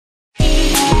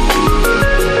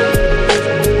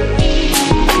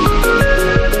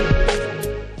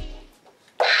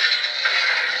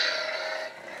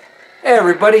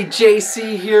everybody,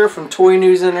 JC here from Toy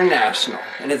News International,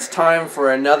 and it's time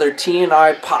for another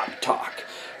T&I Pop Talk.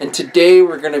 And today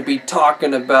we're going to be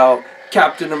talking about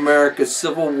Captain America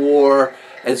Civil War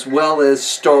as well as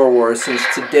Star Wars, since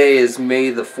today is May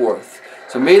the 4th.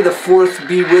 So May the 4th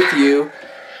be with you,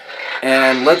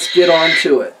 and let's get on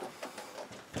to it.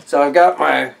 So I've got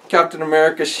my Captain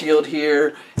America shield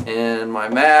here and my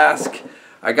mask.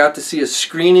 I got to see a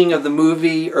screening of the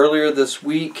movie earlier this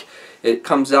week. It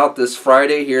comes out this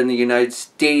Friday here in the United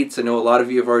States. I know a lot of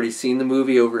you have already seen the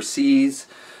movie overseas.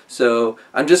 So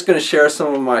I'm just going to share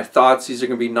some of my thoughts. These are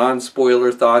going to be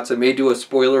non-spoiler thoughts. I may do a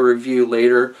spoiler review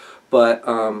later, but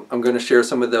I'm going to share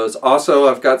some of those. Also,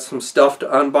 I've got some stuff to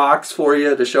unbox for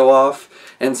you to show off,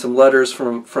 and some letters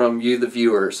from you, the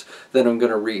viewers, that I'm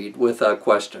going to read with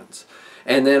questions.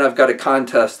 And then I've got a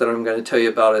contest that I'm going to tell you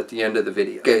about at the end of the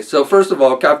video. Okay, so first of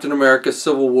all, Captain America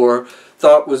Civil War,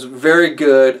 thought was very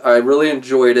good. I really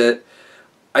enjoyed it.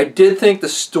 I did think the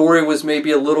story was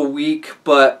maybe a little weak,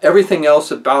 but everything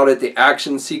else about it, the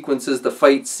action sequences, the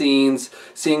fight scenes,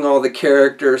 seeing all the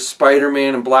characters,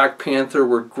 Spider-Man and Black Panther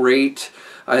were great.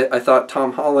 I thought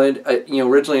Tom Holland,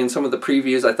 originally in some of the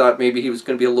previews, I thought maybe he was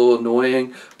going to be a little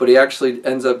annoying, but he actually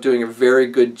ends up doing a very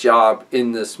good job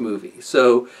in this movie.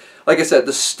 So, like I said,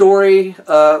 the story,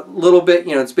 a little bit,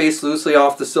 it's based loosely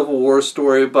off the Civil War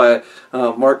story by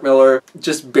Mark Millar.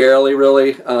 Just barely,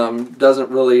 really. Doesn't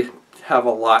really have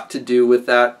a lot to do with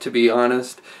that, to be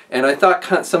honest. And I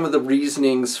thought some of the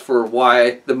reasonings for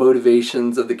why the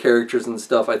motivations of the characters and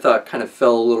stuff, I thought kind of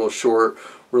fell a little short,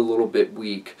 were a little bit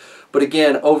weak. But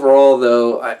again, overall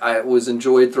though, I was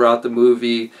enjoyed throughout the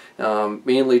movie,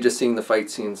 mainly just seeing the fight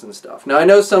scenes and stuff. Now I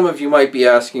know some of you might be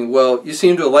asking, well, you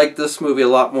seem to like this movie a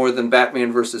lot more than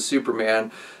Batman vs. Superman,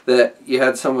 that you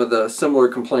had some of the similar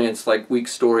complaints like weak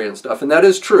story and stuff. And that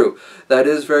is true. That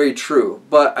is very true.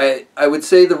 But I would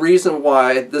say the reason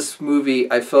why this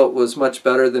movie I felt was much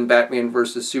better than Batman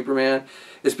vs. Superman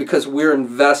is because we're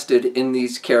invested in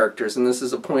these characters, and this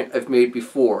is a point I've made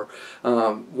before.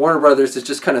 Warner Brothers has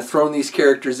just kind of thrown these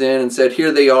characters in and said,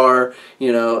 here they are,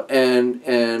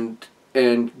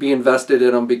 and be invested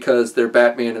in them because they're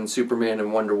Batman and Superman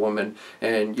and Wonder Woman,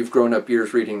 and you've grown up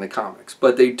years reading the comics.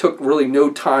 But they took really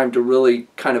no time to really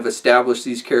kind of establish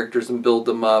these characters and build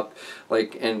them up,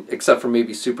 except for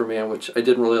maybe Superman, which I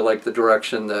didn't really like the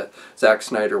direction that Zack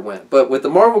Snyder went. But with the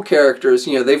Marvel characters,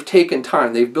 they've taken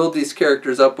time. They've built these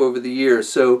characters up over the years.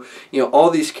 So, all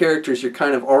these characters you're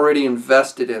kind of already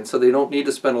invested in, so they don't need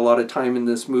to spend a lot of time in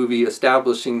this movie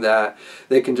establishing that.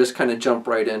 They can just kind of jump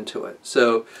right into it.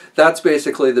 So that's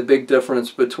basically the big difference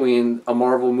between a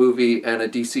Marvel movie and a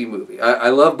DC movie. I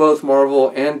love both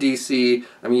Marvel and DC.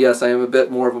 I mean, yes, I am a bit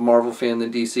more of a Marvel fan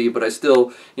than DC, but I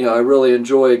still, I really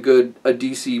enjoy a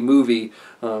DC movie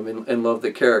and love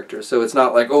the characters. So it's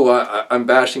not like, oh, I'm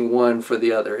bashing one for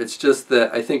the other. It's just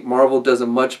that I think Marvel does a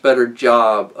much better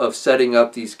job of setting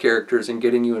up these characters and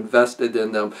getting you invested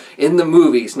in them in the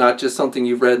movies, not just something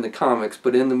you've read in the comics,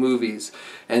 but in the movies,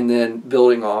 and then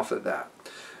building off of that.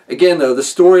 Again, though, the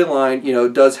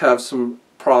storyline, does have some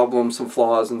problems, some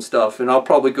flaws and stuff, and I'll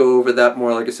probably go over that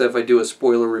more, like I said, if I do a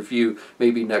spoiler review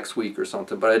maybe next week or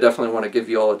something. But I definitely want to give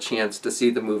you all a chance to see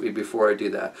the movie before I do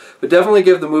that. But definitely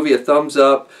give the movie a thumbs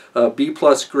up, B+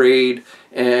 grade,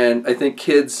 and I think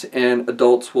kids and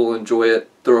adults will enjoy it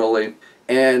thoroughly.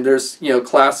 And there's,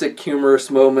 classic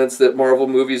humorous moments that Marvel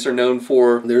movies are known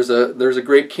for. There's a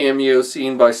great cameo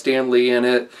scene by Stan Lee in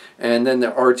it, and then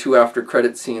there are 2 after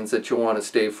credit scenes that you'll want to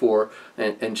stay for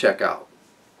and check out.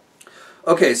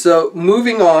 Okay, so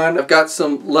moving on, I've got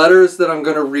some letters that I'm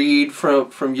going to read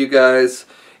from you guys,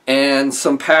 and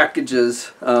some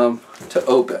packages to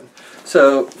open.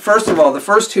 So first of all, the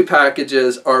first 2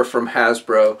 packages are from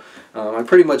Hasbro. I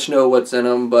pretty much know what's in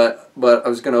them, but I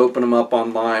was going to open them up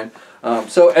online.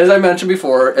 So as I mentioned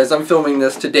before, as I'm filming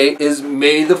this, today is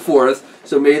May the 4th,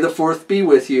 so May the 4th be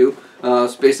with you.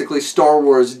 It's basically Star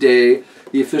Wars Day,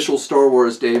 the official Star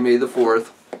Wars Day, May the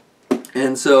 4th.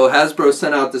 And so Hasbro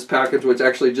sent out this package, which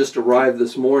actually just arrived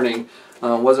this morning.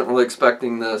 Wasn't really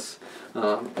expecting this.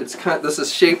 This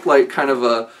is shaped like kind of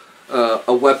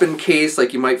a weapon case,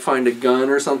 like you might find a gun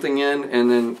or something in, and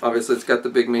then obviously it's got the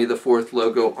big May the 4th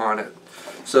logo on it.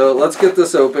 So let's get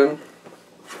this open.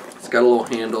 It's got a little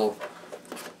handle.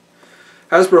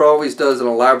 Hasbro always does an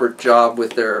elaborate job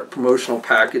with their promotional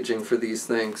packaging for these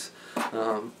things.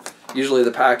 Usually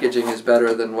the packaging is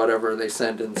better than whatever they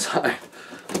send inside.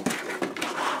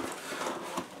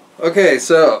 Okay,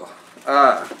 so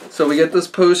we get this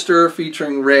poster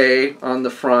featuring Rey on the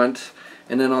front,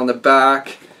 and then on the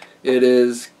back it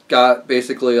is got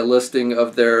basically a listing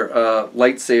of their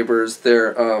lightsabers,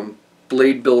 their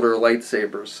blade builder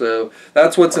lightsabers. So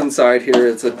that's what's inside here.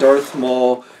 It's a Darth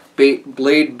Maul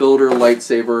blade builder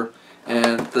lightsaber,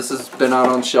 and this has been out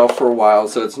on shelf for a while,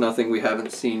 so it's nothing we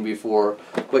haven't seen before.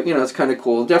 But you know, it's kind of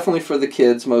cool. Definitely for the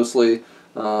kids mostly.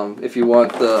 If you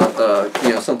want the you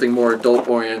know, something more adult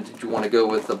oriented, you want to go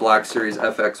with the Black Series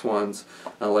FX ones,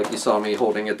 like you saw me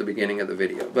holding at the beginning of the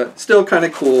video. But still kind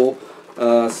of cool.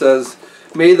 Says,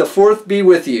 "May the 4th be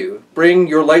with you. Bring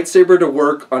your lightsaber to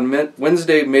work on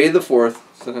Wednesday, May the 4th.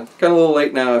 So kind of a little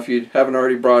late now. If you haven't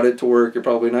already brought it to work, you're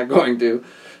probably not going to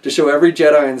show every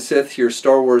Jedi and Sith your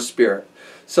Star Wars spirit.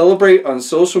 Celebrate on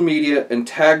social media and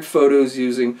tag photos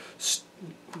using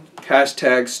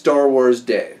hashtag Star Wars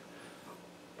Day."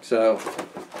 So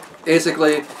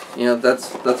basically, you know,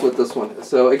 that's what this one is.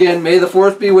 So again, May the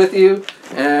 4th be with you,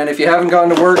 and if you haven't gone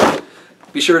to work,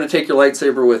 be sure to take your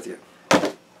lightsaber with you.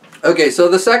 Okay, so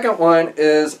the second one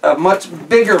is a much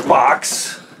bigger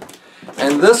box,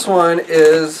 and this one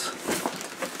is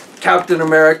Captain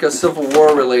America Civil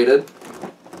War related.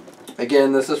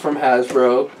 Again, this is from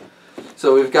Hasbro.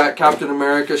 So we've got Captain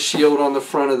America's shield on the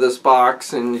front of this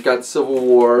box, and you've got Civil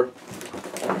War.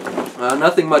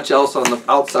 Nothing much else on the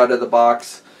outside of the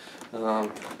box.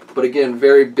 But again,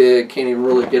 very big. Can't even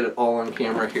really get it all on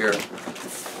camera here.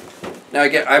 Now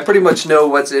again, I pretty much know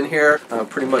what's in here.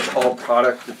 Pretty much all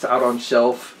product that's out on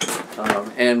shelf.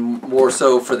 And more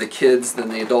so for the kids than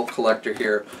the adult collector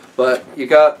here. But you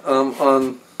got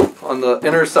on the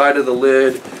inner side of the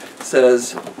lid, it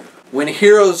says, when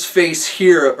hero faces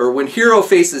hero,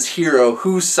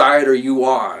 whose side are you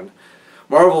on?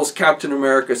 Marvel's Captain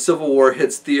America Civil War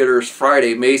hits theaters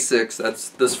Friday, May 6th, that's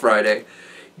this Friday.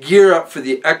 Gear up for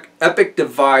the epic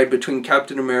divide between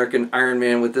Captain America and Iron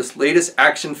Man with this latest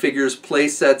action figures, play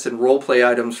sets, and role-play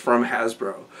items from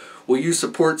Hasbro. Will you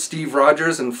support Steve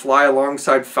Rogers and fly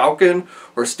alongside Falcon,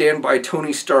 or stand by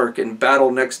Tony Stark and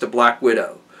battle next to Black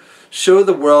Widow? Show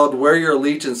the world where your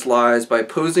allegiance lies by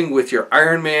posing with your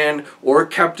Iron Man or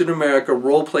Captain America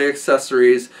roleplay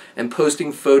accessories and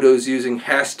posting photos using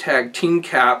hashtag Team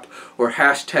Cap or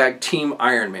hashtag Team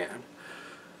Iron Man.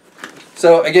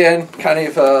 So again, kind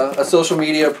of a social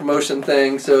media promotion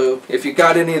thing. So if you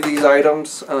got any of these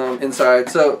items inside,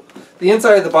 so the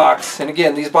inside of the box, and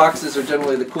again, these boxes are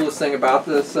generally the coolest thing about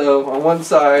this. So on one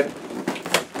side,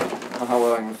 I don't know how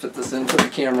well I can fit this into the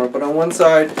camera, but on one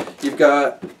side you've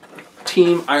got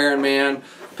Team Iron Man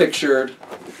pictured,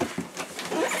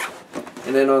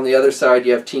 and then on the other side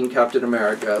you have Team Captain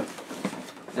America,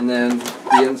 and then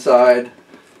the inside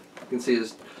you can see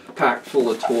is packed full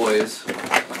of toys.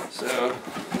 So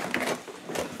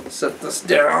set this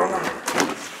down.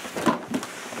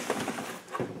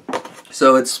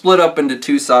 So it's split up into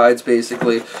two sides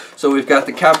basically. So we've got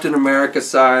the Captain America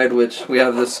side, which we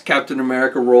have this Captain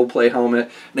America roleplay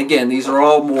helmet. And again, these are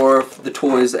all more of the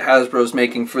toys that Hasbro's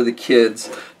making for the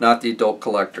kids, not the adult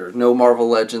collector. No Marvel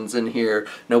Legends in here,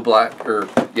 no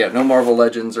Marvel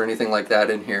Legends or anything like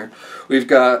that in here. We've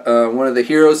got one of the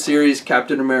Hero Series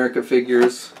Captain America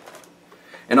figures.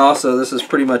 And also, this is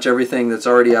pretty much everything that's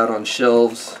already out on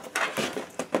shelves.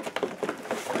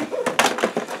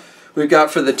 We've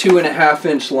got for the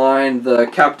 2.5-inch line the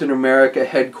Captain America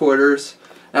headquarters.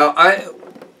 Now,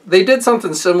 they did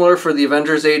something similar for the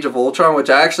Avengers Age of Ultron, which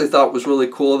I actually thought was really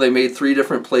cool. They made 3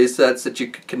 different play sets that you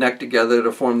could connect together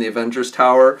to form the Avengers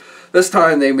Tower. This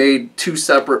time they made 2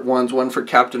 separate ones, one for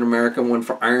Captain America and one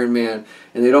for Iron Man,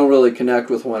 and they don't really connect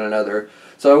with one another.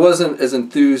 So I wasn't as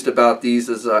enthused about these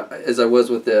as I was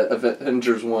with the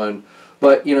Avengers one.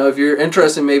 But, you know, if you're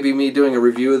interested in maybe me doing a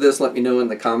review of this, let me know in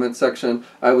the comments section.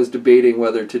 I was debating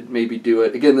whether to maybe do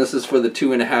it. Again, this is for the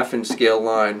 2.5-inch scale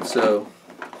line. So,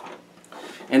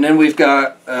 and then we've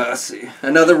got, let's see,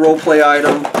 another roleplay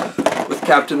item with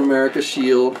Captain America's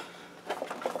shield.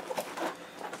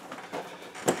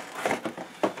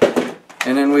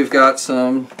 And then we've got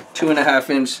some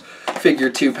 2.5-inch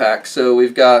figure 2-packs. So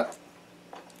we've got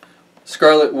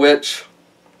Scarlet Witch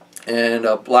and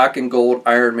a black and gold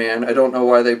Iron Man. I don't know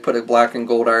why they put a black and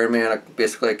gold Iron Man,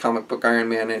 basically a comic book Iron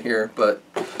Man in here, but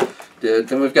did.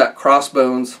 Then we've got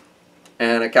Crossbones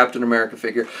and a Captain America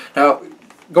figure. Now,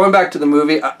 going back to the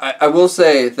movie, I will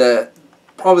say that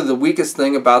probably the weakest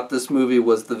thing about this movie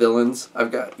was the villains.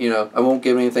 I've got, you know, I won't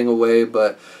give anything away,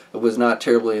 but I was not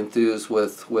terribly enthused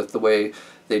with the way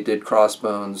they did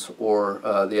Crossbones or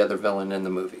the other villain in the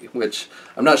movie, which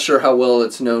I'm not sure how well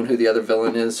it's known who the other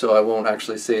villain is, so I won't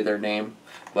actually say their name,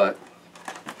 but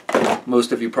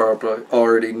most of you probably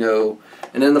already know.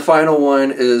 And then the final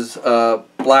one is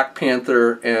Black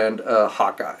Panther and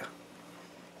Hawkeye.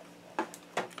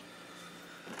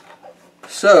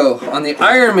 So on the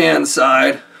Iron Man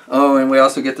side, Oh, and we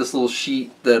also get this little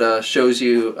sheet that shows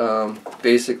you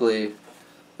basically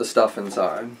the stuff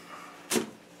inside.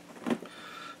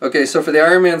 Okay, so for the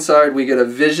Iron Man side, we get a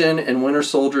Vision and Winter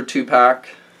Soldier 2-pack.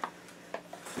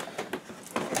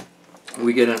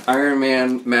 We get an Iron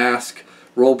Man mask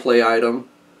role-play item.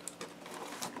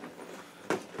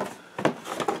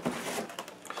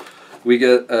 We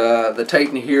get the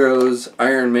Titan Heroes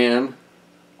Iron Man.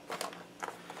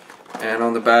 And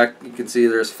on the back, you can see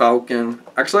there's Falcon.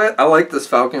 Actually, I like this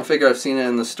Falcon figure. I've seen it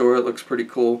in the store. It looks pretty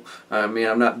cool. I mean,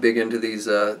 I'm not big into these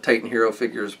Titan Hero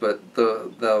figures, but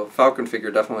the Falcon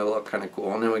figure definitely looked kind of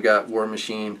cool. And then we got War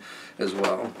Machine as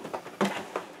well.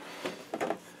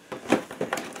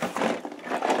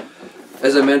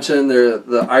 As I mentioned,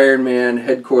 the Iron Man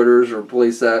headquarters or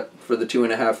playset for the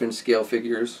 2.5-inch scale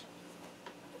figures.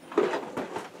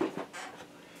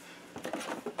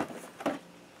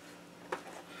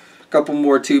 Couple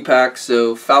more 2-packs,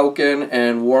 so Falcon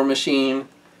and War Machine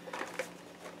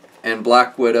and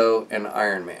Black Widow and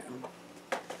Iron Man.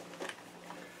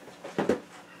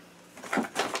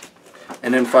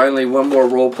 And then finally one more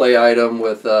role-play item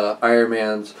with Iron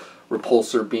Man's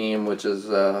repulsor beam, which is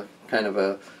kind of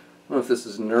a, I don't know if this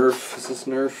is Nerf. Is this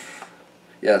Nerf?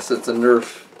 Yes, it's a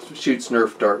Nerf, shoots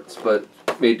Nerf darts, but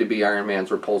made to be Iron Man's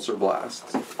repulsor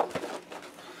blasts.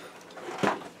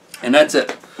 And that's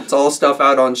it. It's all stuff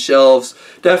out on shelves.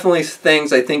 Definitely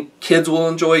things I think kids will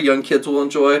enjoy, young kids will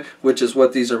enjoy, which is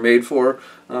what these are made for.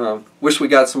 Wish we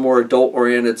got some more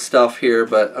adult-oriented stuff here,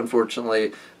 but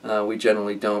unfortunately we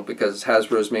generally don't, because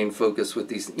Hasbro's main focus with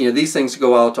these, these things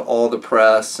go out to all the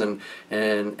press and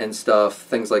stuff,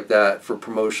 things like that, for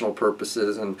promotional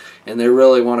purposes, and they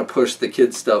really want to push the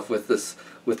kids stuff with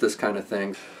this kind of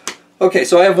thing. Okay,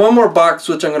 so I have one more box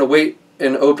which I'm going to wait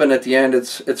and open at the end.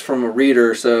 It's from a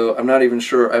reader, so I'm not even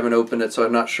sure. I haven't opened it, so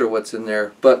I'm not sure what's in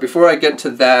there. But before I get to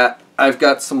that, I've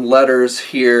got some letters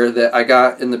here that I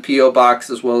got in the P.O. box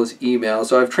as well as email.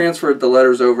 So I've transferred the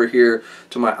letters over here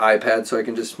to my iPad so I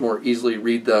can just more easily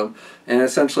read them. And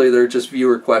essentially they're just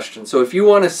viewer questions. So if you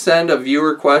want to send a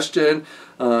viewer question,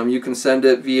 you can send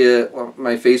it via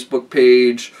my Facebook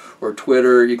page or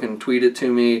Twitter. You can tweet it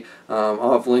to me.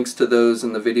 I'll have links to those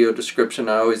in the video description.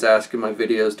 I always ask in my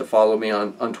videos to follow me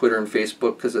on Twitter and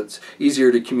Facebook, because it's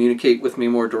easier to communicate with me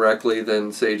more directly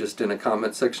than, say, just in a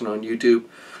comment section on YouTube.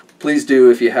 Please do,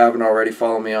 if you haven't already,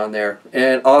 follow me on there.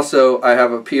 And also, I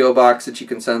have a P.O. box that you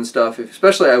can send stuff.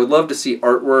 Especially, I would love to see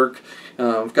artwork.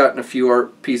 I've gotten a few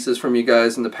art pieces from you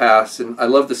guys in the past, and I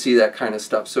love to see that kind of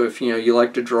stuff. So if you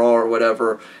like to draw or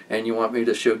whatever, and you want me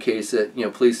to showcase it,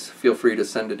 please feel free to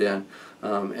send it in.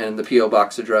 And the P.O.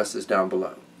 box address is down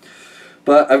below.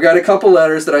 But I've got a couple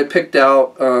letters that I picked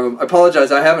out. I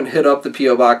apologize, I haven't hit up the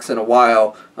P.O. box in a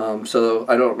while, so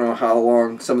I don't know how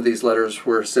long some of these letters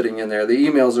were sitting in there. The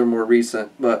emails are more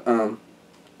recent. But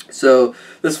so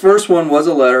this first one was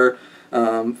a letter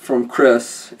from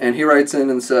Chris, and he writes in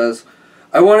and says,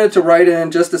 "I wanted to write in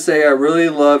just to say I really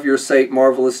love your site,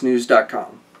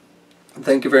 marvelousnews.com.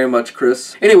 Thank you very much,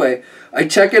 Chris. Anyway, I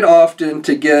check it often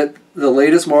to get the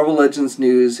latest Marvel Legends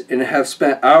news, and have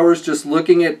spent hours just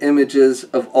looking at images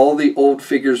of all the old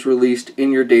figures released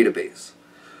in your database.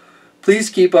 Please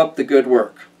keep up the good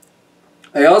work.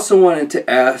 I also wanted to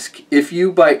ask if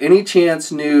you by any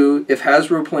chance knew if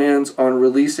Hasbro plans on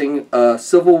releasing a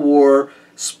Civil War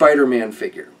Spider-Man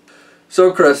figure."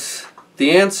 So Chris,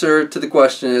 the answer to the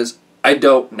question is, I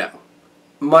don't know.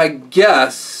 My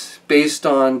guess, based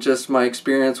on just my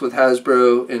experience with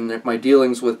Hasbro and my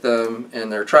dealings with them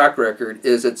and their track record,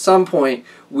 is at some point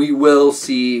we will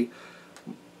see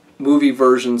movie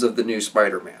versions of the new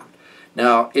Spider-Man.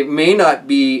 Now, it may not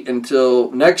be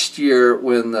until next year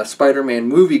when the Spider-Man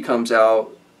movie comes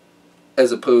out,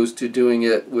 as opposed to doing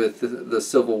it with the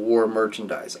Civil War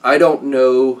merchandise. I don't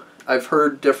know. I've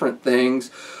heard different things,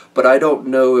 but I don't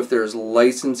know if there's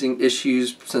licensing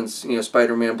issues, since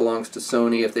Spider-Man belongs to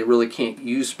Sony, if they really can't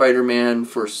use Spider-Man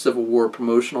for Civil War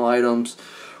promotional items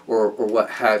or what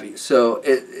have you. So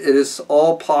it is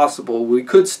all possible. We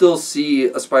could still see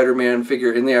a Spider-Man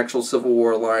figure in the actual Civil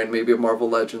War line, maybe a Marvel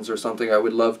Legends or something. I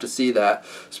would love to see that,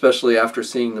 especially after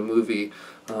seeing the movie.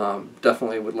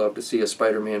 Definitely would love to see a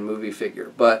Spider-Man movie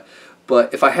figure. But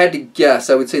if I had to guess,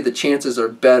 I would say the chances are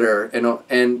better, and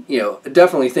I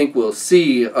definitely think we'll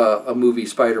see a movie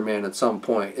Spider-Man at some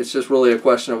point. It's just really a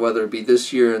question of whether it be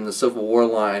this year in the Civil War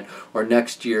line or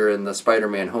next year in the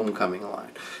Spider-Man Homecoming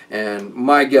line. And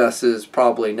my guess is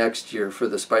probably next year for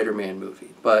the Spider-Man movie.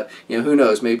 But who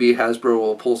knows? Maybe Hasbro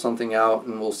will pull something out,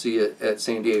 and we'll see it at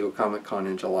San Diego Comic-Con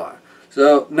in July.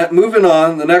 So moving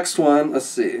on, the next one. Let's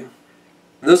see.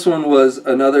 This one was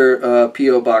another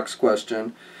P.O. box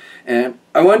question. And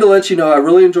I wanted to let you know I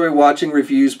really enjoy watching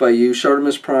reviews by you,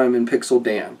 Shartimus Prime and Pixel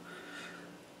Dan.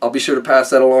 I'll be sure to pass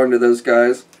that along to those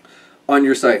guys on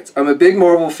your sites. I'm a big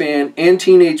Marvel fan and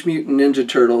Teenage Mutant Ninja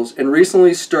Turtles, and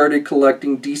recently started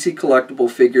collecting DC Collectible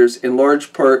figures in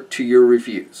large part to your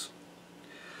reviews.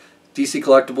 DC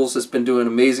Collectibles has been doing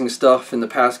amazing stuff in the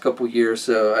past couple years,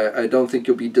 so I don't think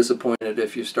you'll be disappointed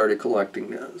if you started collecting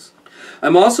those.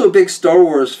 I'm also a big Star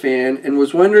Wars fan and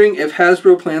was wondering if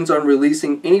Hasbro plans on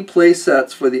releasing any play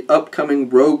sets for the upcoming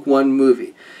Rogue One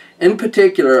movie. In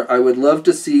particular, I would love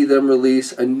to see them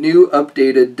release a new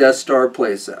updated Death Star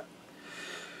playset.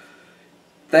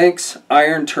 Thanks,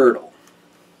 Iron Turtle.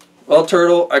 Well,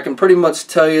 Turtle, I can pretty much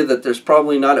tell you that there's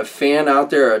probably not a fan out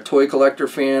there, a toy collector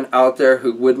fan out there,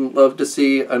 who wouldn't love to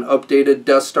see an updated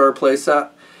Death Star playset.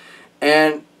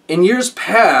 And in years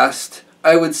past,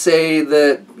 I would say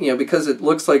that, because it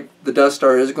looks like the Death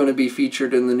Star is going to be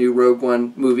featured in the new Rogue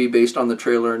One movie based on the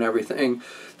trailer and everything,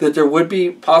 that there would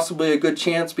be possibly a good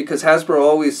chance, because Hasbro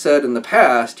always said in the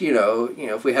past,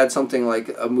 if we had something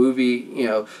like a movie,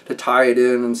 to tie it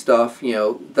in and stuff,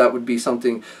 that would be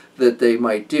something that they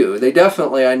might do. They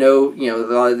definitely, I know, a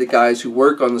lot of the guys who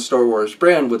work on the Star Wars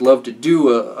brand would love to do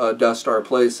a Death Star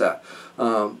playset.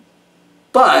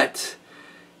 But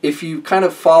if you kind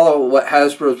of follow what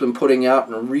Hasbro's been putting out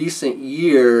in recent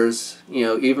years,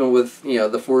 even with,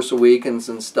 The Force Awakens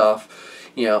and stuff,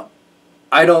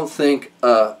 I don't think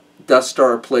a Death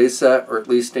Star playset, or at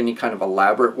least any kind of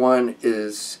elaborate one,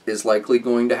 is likely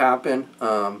going to happen.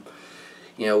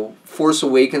 Force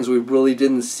Awakens, we really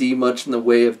didn't see much in the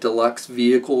way of deluxe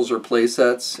vehicles or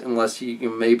playsets, unless you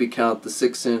can maybe count the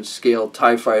 6-inch scale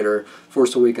TIE Fighter,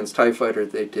 Force Awakens TIE Fighter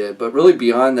they did. But really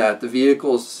beyond that, the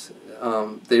vehicles,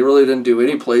 they really didn't do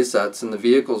any playsets, and the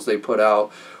vehicles they put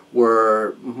out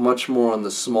were much more on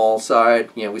the small side.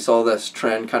 We saw this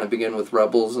trend kind of begin with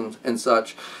Rebels and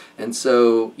such. And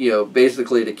so,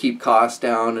 basically to keep costs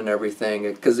down and everything,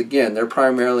 because again, they're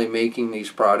primarily making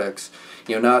these products,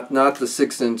 not the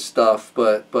 6-inch stuff,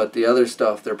 but the other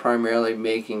stuff they're primarily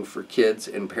making for kids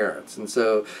and parents. And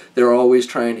so they're always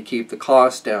trying to keep the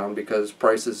cost down, because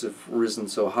prices have risen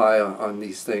so high on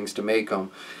these things to make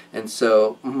them. And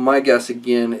so my guess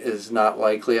again is not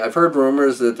likely. I've heard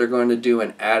rumors that they're going to do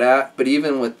an AT-AT, but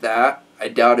even with that, I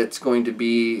doubt it's going to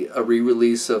be a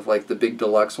re-release of like the big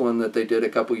deluxe one that they did a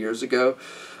couple years ago.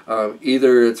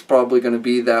 Either it's probably going to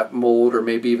be that mold, or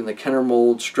maybe even the Kenner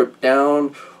mold stripped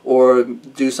down, or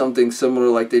do something similar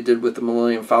like they did with the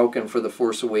Millennium Falcon for The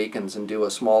Force Awakens and do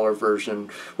a smaller version,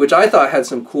 which I thought had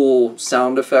some cool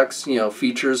sound effects,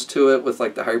 features to it with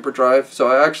like the hyperdrive. So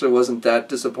I actually wasn't that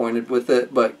disappointed with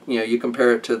it, but you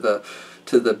compare it to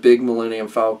the big Millennium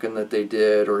Falcon that they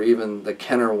did, or even the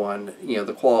Kenner one,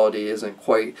 the quality isn't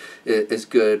quite as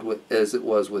good as it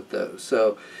was with those.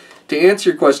 So to answer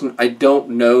your question, I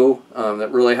don't know.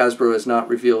 That really Hasbro has not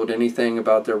revealed anything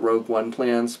about their Rogue One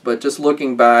plans, but just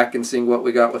looking back and seeing what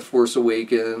we got with Force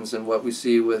Awakens and what we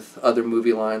see with other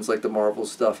movie lines like the Marvel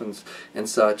stuff and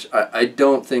such, I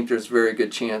don't think there's a very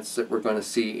good chance that we're going to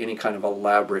see any kind of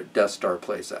elaborate Death Star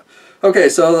playset. Okay,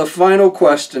 so the final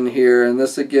question here, and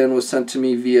this again was sent to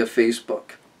me via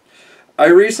Facebook. I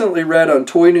recently read on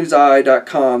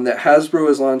ToyNewsEye.com that Hasbro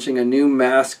is launching a new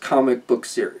mass comic book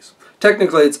series.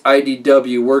 Technically, it's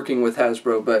IDW working with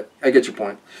Hasbro, but I get your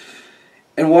point.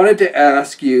 And wanted to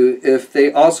ask you if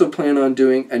they also plan on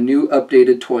doing a new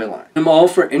updated toy line. I'm all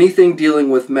for anything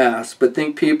dealing with mass, but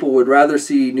think people would rather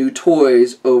see new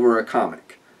toys over a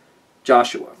comic.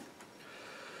 Joshua.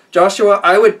 Joshua,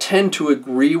 I would tend to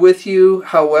agree with you.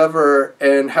 However,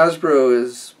 and Hasbro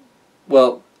is,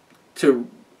 well,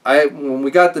 when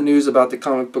we got the news about the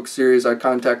comic book series, I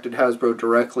contacted Hasbro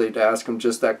directly to ask them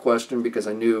just that question, because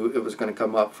I knew it was going to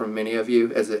come up from many of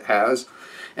you, as it has.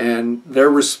 And their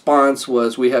response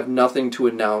was, we have nothing to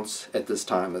announce at this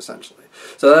time, essentially.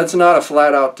 So that's not a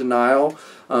flat-out denial,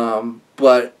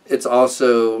 but it's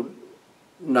also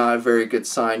not a very good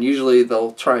sign. Usually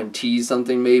they'll try and tease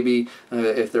something maybe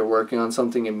if they're working on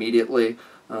something immediately.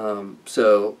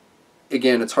 So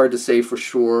again, it's hard to say for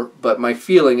sure, but my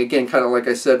feeling, again, kind of like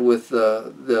I said with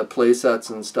the play sets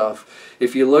and stuff,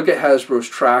 if you look at Hasbro's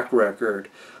track record,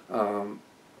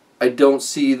 I don't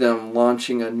see them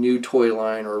launching a new toy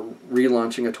line or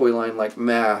relaunching a toy line like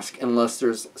Mask unless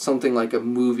there's something like a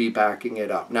movie backing it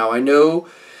up. Now, I know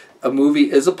a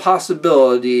movie is a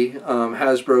possibility.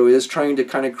 Hasbro is trying to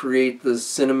kind of create the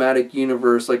cinematic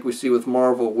universe like we see with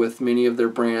Marvel with many of their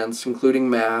brands, including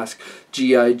Mask,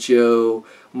 G.I. Joe,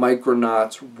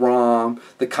 Micronauts, ROM.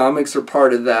 The comics are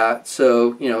part of that,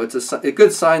 so you know it's a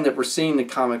good sign that we're seeing the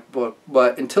comic book.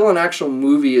 But until an actual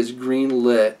movie is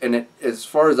green-lit, and it, as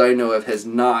far as I know, it has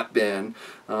not been.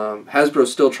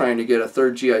 Hasbro's still trying to get a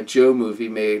third G.I. Joe movie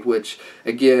made, which,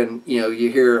 again, you know,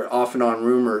 you hear off and on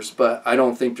rumors, but I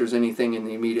don't think there's anything in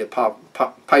the immediate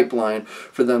pipeline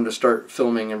for them to start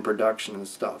filming and production and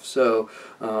stuff. So,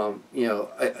 you know,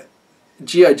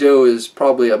 G.I. Joe is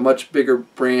probably a much bigger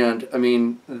brand, I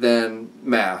mean, than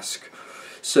Mask.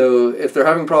 So if they're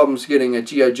having problems getting a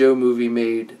G.I. Joe movie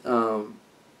made,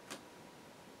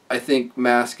 I think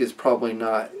Mask is probably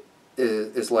not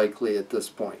is likely at this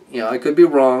point. You know, I could be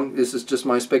wrong. This is just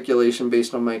my speculation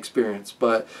based on my experience.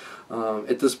 But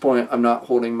at this point, I'm not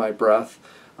holding my breath.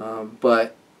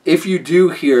 But if you do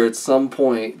hear at some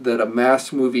point that a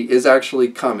Mask movie is actually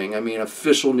coming, I mean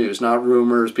official news, not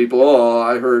rumors, people, oh,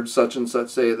 I heard such and such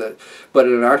say that, but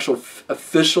an actual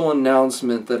official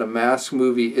announcement that a Mask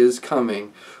movie is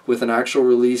coming with an actual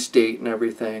release date and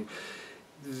everything,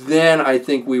 then I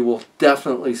think we will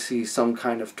definitely see some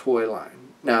kind of toy line.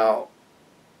 Now,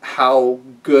 how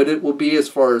good it will be as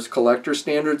far as collector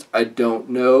standards, I don't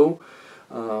know.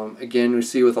 Again, we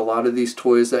see with a lot of these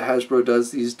toys that Hasbro does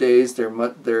these days, they're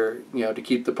you know, to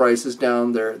keep the prices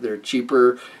down, they're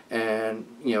cheaper, and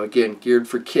you know, again, geared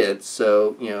for kids.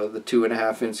 So you know, the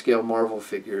 2.5-inch scale Marvel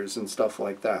figures and stuff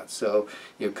like that. So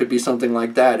you know, it could be something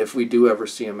like that if we do ever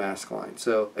see a Mask line.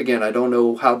 So again, I don't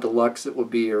know how deluxe it would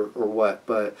be or what,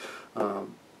 but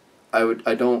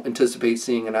I don't anticipate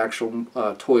seeing an actual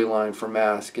toy line for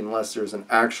Mask unless there's an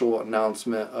actual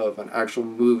announcement of an actual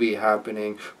movie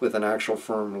happening with an actual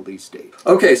firm release date.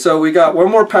 Okay, so we got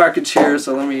one more package here,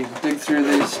 so let me dig through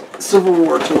these Civil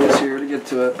War toys here to get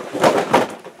to it.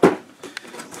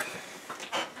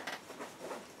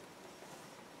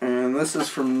 And this is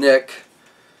from Nick.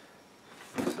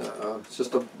 So, it's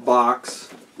just a box.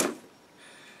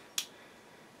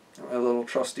 My little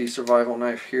trusty survival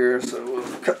knife here, so we'll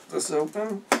cut this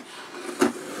open.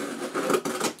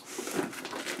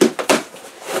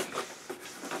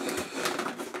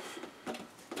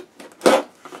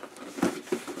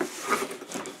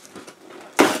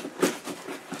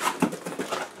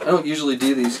 I don't usually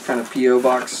do these kind of P.O.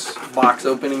 box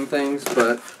opening things,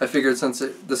 but I figured since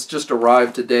this just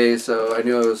arrived today, so I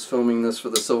knew I was filming this for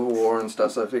the Civil War and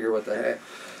stuff, so I figured what the heck.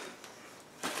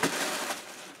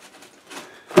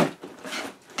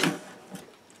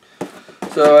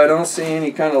 So I don't see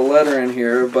any kind of letter in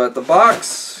here, but the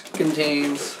box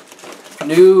contains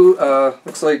new,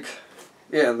 looks like,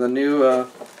 yeah, the new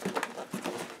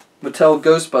Mattel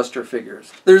Ghostbuster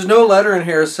figures. There's no letter in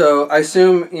here, so I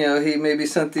assume, you know, he maybe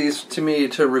sent these to me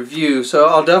to review. So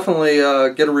I'll definitely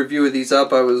get a review of these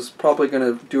up. I was probably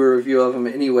going to do a review of them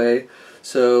anyway,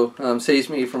 so saves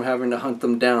me from having to hunt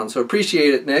them down. So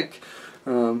appreciate it, Nick.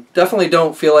 Definitely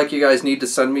don't feel like you guys need to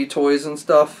send me toys and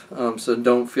stuff, so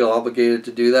don't feel obligated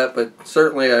to do that, but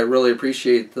certainly I really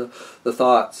appreciate the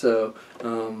thought. So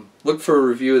look for a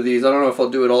review of these. I don't know if I'll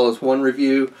do it all as one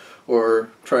review or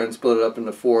try and split it up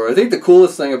into 4. I think the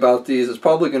coolest thing about these is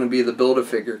probably going to be the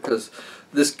Build-A-Figure, because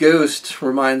this ghost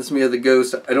reminds me of the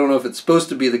ghost. I don't know if it's supposed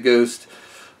to be the ghost.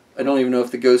 I don't even know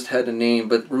if the ghost had a name,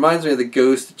 but it reminds me of the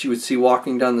ghost that you would see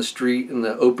walking down the street in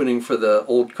the opening for the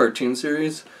old cartoon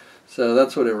series. So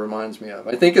that's what it reminds me of.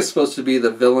 I think it's supposed to be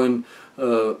the villain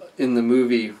in the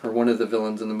movie, or one of the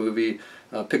villains in the movie.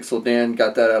 Pixel Dan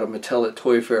got that out of Mattel at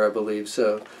Toy Fair, I believe.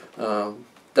 So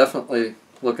definitely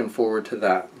looking forward to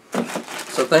that.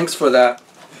 So thanks for that.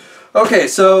 Okay,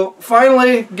 so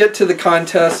finally get to the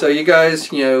contest. So you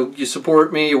guys, you know, you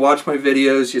support me, you watch my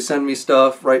videos, you send me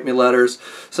stuff, write me letters.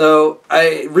 So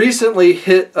I recently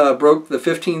broke the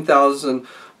 15,000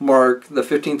 mark, the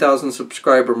 15,000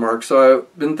 subscriber mark, so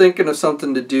I've been thinking of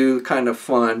something to do kind of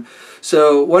fun.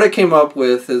 So what I came up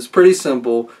with is pretty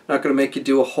simple, not going to make you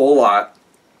do a whole lot.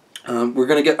 I'm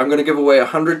going to give away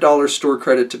 $100 store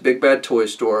credit to Big Bad Toy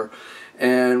Store,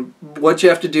 and what you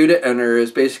have to do to enter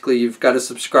is basically you've got to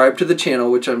subscribe to the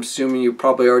channel, which I'm assuming you've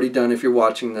probably already done if you're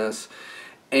watching this,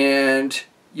 and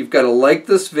you've got to like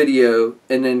this video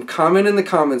and then comment in the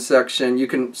comment section. You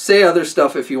can say other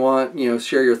stuff if you want, you know,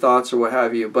 share your thoughts or what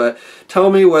have you, but tell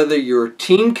me whether you're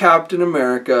Team Captain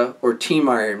America or Team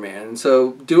Iron Man. And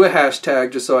so do a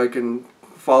hashtag just so I can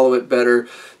follow it better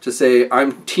to say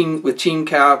I'm with Team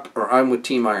Cap or I'm with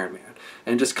Team Iron Man.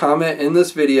 And just comment in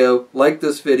this video, like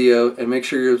this video, and make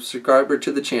sure you're a subscriber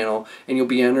to the channel, and you'll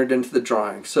be entered into the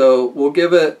drawing. So we'll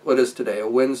give it, what is today, a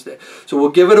Wednesday. So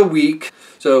we'll give it a week.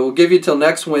 So we'll give you till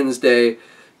next Wednesday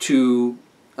to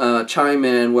chime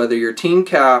in whether you're Team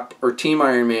Cap or Team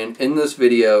Iron Man in this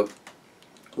video.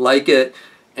 Like it,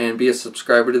 and be a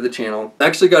subscriber to the channel. I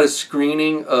actually got a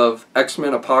screening of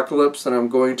X-Men Apocalypse that I'm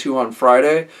going to on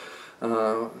Friday.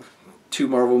 2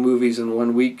 Marvel movies in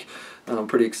 1 week. I'm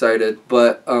pretty excited,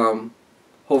 but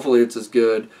hopefully it's as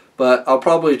good. But I'll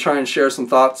probably try and share some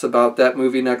thoughts about that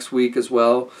movie next week as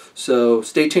well. So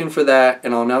stay tuned for that,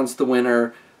 and I'll announce the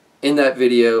winner in that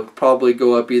video. Probably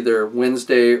go up either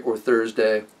Wednesday or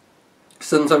Thursday.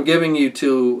 Since I'm giving you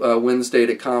to Wednesday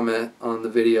to comment on the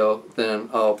video, then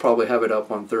I'll probably have it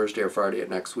up on Thursday or Friday of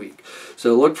next week.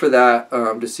 So look for that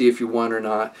to see if you won or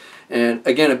not. And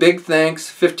again, a big thanks,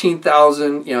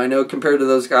 15,000. You know, I know compared to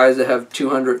those guys that have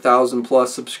 200,000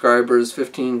 plus subscribers,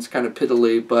 15 is kind of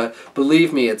piddly, but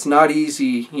believe me, it's not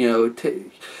easy. You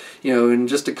know, in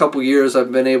just a couple years,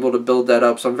 I've been able to build that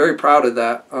up. So I'm very proud of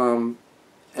that.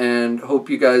 And hope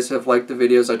you guys have liked the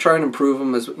videos. I try and improve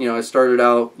them. As you know, I started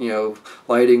out, you know,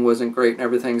 lighting wasn't great and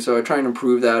everything, so I try and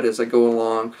improve that as I go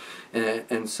along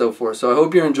and so forth. So I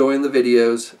hope you're enjoying the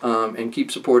videos, and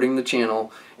keep supporting the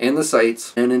channel and the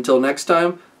sites. And until next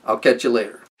time, I'll catch you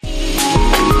later.